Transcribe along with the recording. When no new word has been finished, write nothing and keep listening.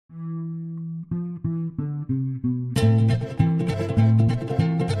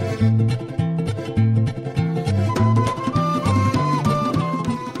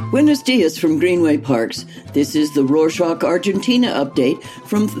Buenos dias from Greenway Parks. This is the Rorschach Argentina update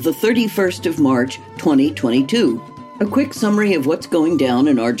from the 31st of March, 2022. A quick summary of what's going down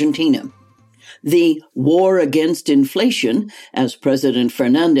in Argentina. The war against inflation, as President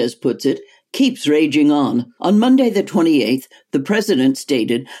Fernandez puts it, keeps raging on. On Monday the 28th, the president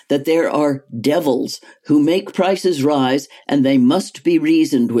stated that there are devils who make prices rise and they must be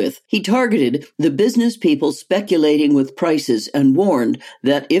reasoned with. He targeted the business people speculating with prices and warned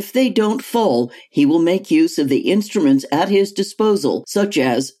that if they don't fall, he will make use of the instruments at his disposal, such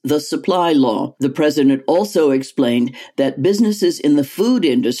as the supply law. The president also explained that businesses in the food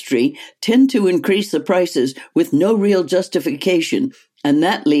industry tend to increase the prices with no real justification, and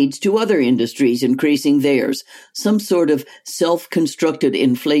that leads to other industries increasing theirs, some sort of self-constructed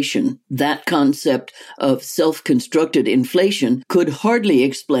inflation. That concept of self-constructed inflation could hardly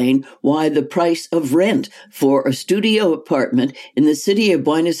explain why the price of rent for a studio apartment in the city of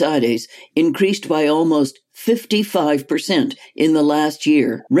Buenos Aires increased by almost 55% in the last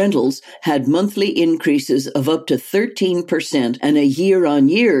year. Rentals had monthly increases of up to 13% and a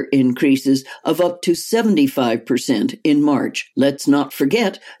year-on-year increases of up to 75% in March. Let's not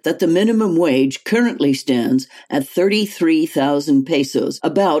forget that the minimum wage currently stands at 33,000 pesos,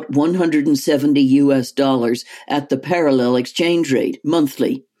 about $170 at the parallel exchange rate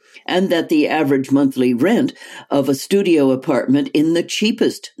monthly, and that the average monthly rent of a studio apartment in the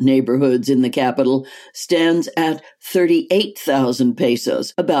cheapest neighborhoods in the capital stands at 38,000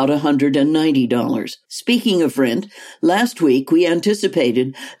 pesos, about $190. Speaking of rent, last week we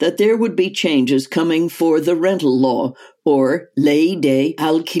anticipated that there would be changes coming for the rental law, or Ley de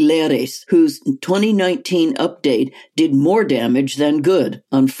Alquileres, whose 2019 update did more damage than good.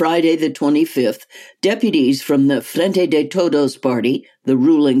 On Friday the 25th, deputies from the Frente de Todos party, the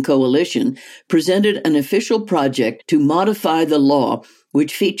ruling coalition, presented an official project to modify the law,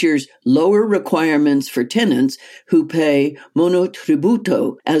 which features lower requirements for tenants who pay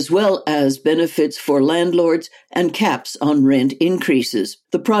monotributo, as well as benefits for landlords and caps on rent increases.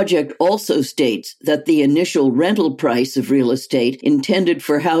 The project also states that the initial rental price of real estate intended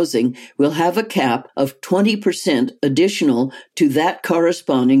for housing will have a cap of 20% additional to that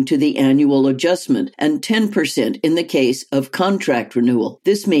corresponding to the annual adjustment and 10% in the case of contract renewal.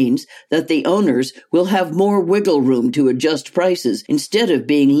 This means that the owners will have more wiggle room to adjust prices instead of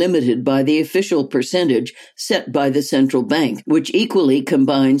being limited by the official percentage set by the central bank, which equally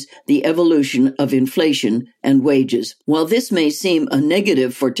combines the evolution of inflation and wages. While this may seem a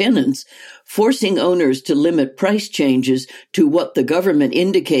negative for tenants, forcing owners to limit price changes to what the government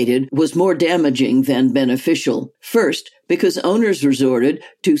indicated was more damaging than beneficial. First, because owners resorted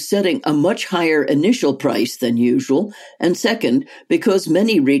to setting a much higher initial price than usual, and second, because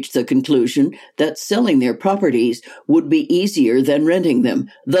many reached the conclusion that selling their properties would be easier than renting them,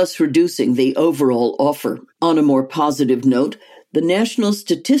 thus reducing the overall offer. On a more positive note, the National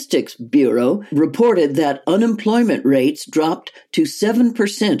Statistics Bureau reported that unemployment rates dropped to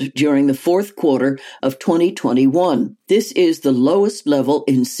 7% during the fourth quarter of 2021. This is the lowest level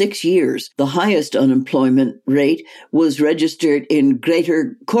in 6 years. The highest unemployment rate was registered in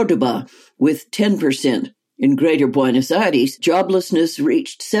Greater Cordoba with 10%. In Greater Buenos Aires, joblessness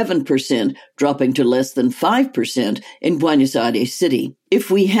reached 7%, dropping to less than 5% in Buenos Aires City. If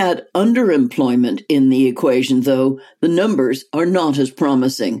we had underemployment in the equation, though, the numbers are not as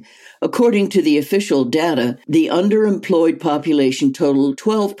promising. According to the official data, the underemployed population totaled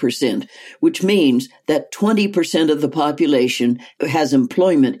 12%, which means that 20% of the population has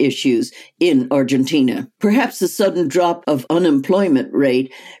employment issues in Argentina. Perhaps the sudden drop of unemployment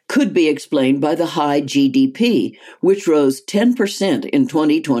rate could be explained by the high GDP, which rose 10% in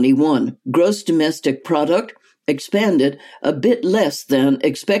 2021. Gross domestic product expanded a bit less than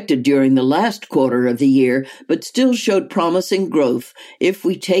expected during the last quarter of the year, but still showed promising growth if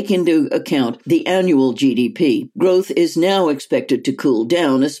we take into account the annual GDP. Growth is now expected to cool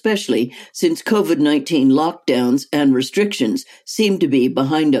down, especially since COVID-19 lockdowns and restrictions seem to be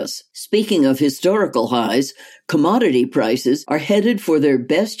behind us. Speaking of historical highs, commodity prices are headed for their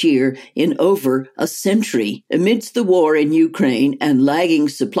best year in over a century. Amidst the war in Ukraine and lagging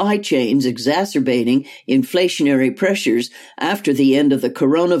supply chains exacerbating inflationary pressures after the end of the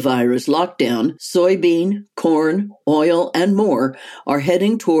coronavirus lockdown, soybean, corn, oil, and more are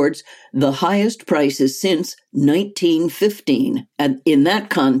heading towards the highest prices since 1915. And in that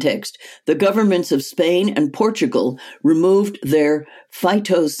context, the governments of Spain and Portugal removed their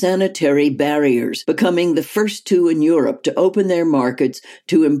phytosanitary barriers, becoming the first two in Europe to open their markets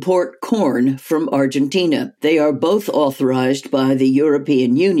to import corn from Argentina. They are both authorized by the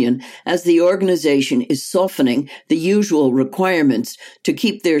European Union, as the organization is softening the usual requirements to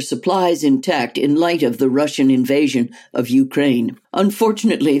keep their supplies intact in light of the Russian invasion of Ukraine.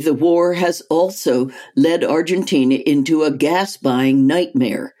 Unfortunately, the war has also led Argentina into a gas-buying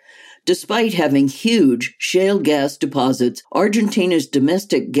nightmare. Despite having huge shale gas deposits, Argentina's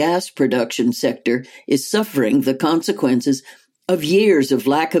domestic gas production sector is suffering the consequences of years of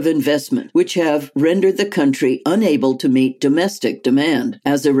lack of investment, which have rendered the country unable to meet domestic demand.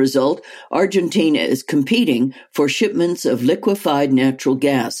 As a result, Argentina is competing for shipments of liquefied natural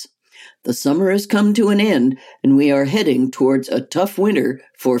gas. The summer has come to an end, and we are heading towards a tough winter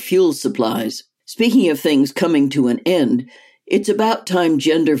for fuel supplies. Speaking of things coming to an end, it's about time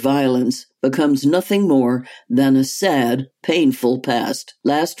gender violence becomes nothing more than a sad, painful past.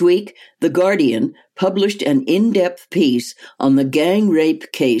 Last week, The Guardian published an in-depth piece on the gang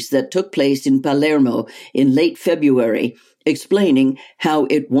rape case that took place in Palermo in late February, explaining how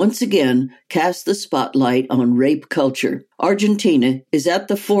it once again cast the spotlight on rape culture. Argentina is at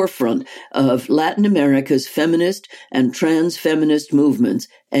the forefront of Latin America's feminist and trans-feminist movements,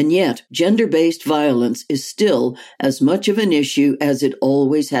 and yet gender-based violence is still as much of an issue as it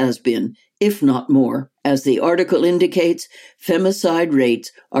always has been, if not more. As the article indicates, femicide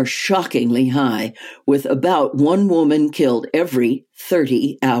rates are shockingly high, with about one woman killed every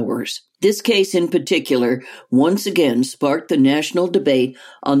 30 hours. This case in particular once again sparked the national debate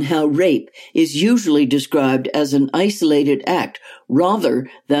on how rape is usually described as an isolated act rather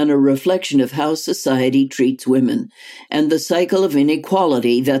than a reflection of how society treats women, and the cycle of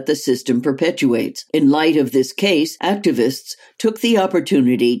inequality that the system perpetuates. In light of this case, activists took the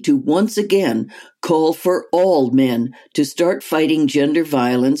opportunity to once again call for all men to start fighting gender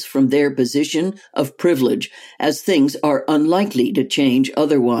violence from their position of privilege, as things are unlikely to change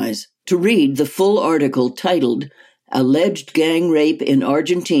otherwise. To read the full article titled, "Alleged Gang Rape in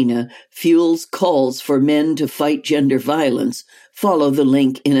Argentina Fuels Calls for Men to Fight Gender Violence," follow the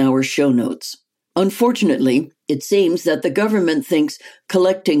link in our show notes. Unfortunately, it seems that the government thinks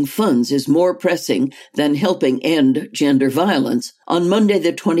collecting funds is more pressing than helping end gender violence. On Monday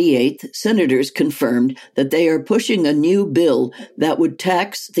the 28th, senators confirmed that they are pushing a new bill that would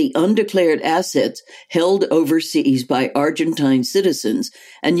tax the undeclared assets held overseas by Argentine citizens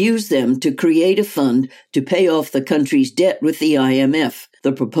and use them to create a fund to pay off the country's debt with the IMF.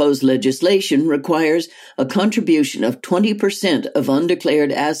 The proposed legislation requires a contribution of 20% of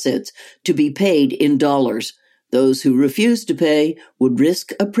undeclared assets to be paid in dollars. Those who refuse to pay would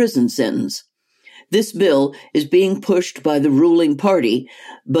risk a prison sentence. This bill is being pushed by the ruling party,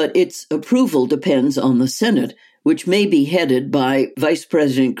 but its approval depends on the Senate, which may be headed by Vice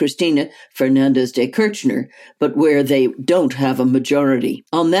President Cristina Fernández de Kirchner, but where they don't have a majority.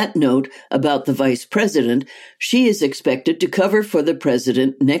 On that note about the vice president, she is expected to cover for the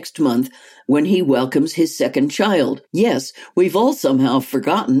president next month when he welcomes his second child. Yes, we've all somehow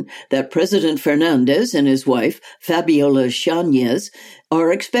forgotten that President Fernández and his wife, Fabiola Yáñez,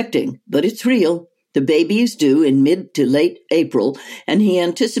 are expecting, but it's real. The baby is due in mid to late April, and he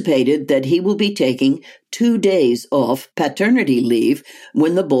anticipated that he will be taking 2 days off paternity leave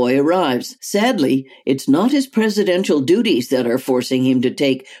when the boy arrives. Sadly, it's not his presidential duties that are forcing him to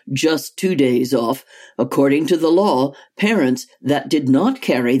take just 2 days off. According to the law, parents that did not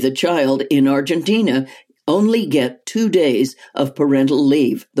carry the child in Argentina only get 2 days of parental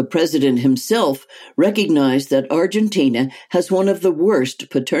leave. The president himself recognized that Argentina has one of the worst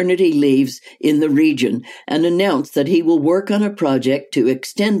paternity leaves in the region and announced that he will work on a project to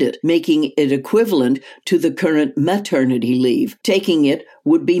extend it, making it equivalent to the current maternity leave. Taking it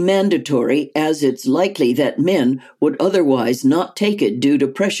would be mandatory, as it's likely that men would otherwise not take it due to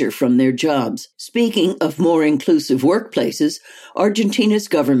pressure from their jobs. Speaking of more inclusive workplaces, Argentina's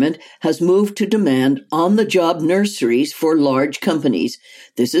government has moved to demand on-the-job nurseries for large companies.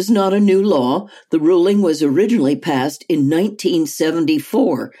 This is not a new law. The ruling was originally passed in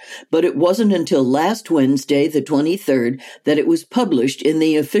 1974, but it wasn't until last Wednesday, the 23rd, that it was published in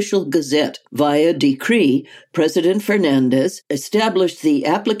the official Gazette. Via decree, President Fernández established the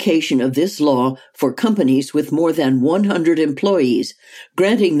application of this law for companies with more than 100 employees,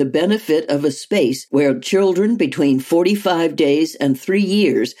 granting the benefit of a space where children between 45 days and 3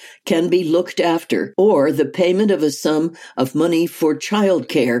 years can be looked after, or the payment of a sum of money for child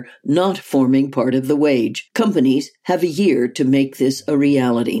care not forming part of the wage. Companies have a year to make this a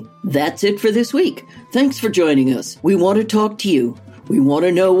reality. That's it for this week. Thanks for joining us. We want to talk to you. We want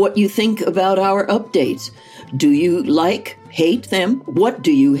to know what you think about our updates. Do you like Hate them? What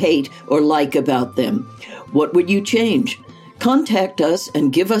do you hate or like about them? What would you change? Contact us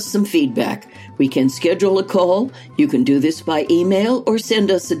and give us some feedback. We can schedule a call. You can do this by email or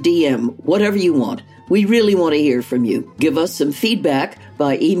send us a DM, whatever you want. We really want to hear from you. Give us some feedback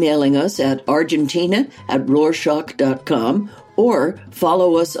by emailing us at argentina@rorschach.com or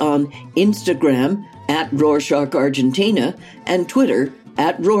follow us on Instagram @Rorschach Argentina and Twitter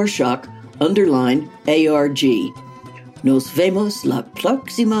 @Rorschach_ARG. Nos vemos la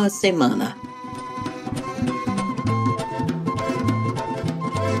próxima semana.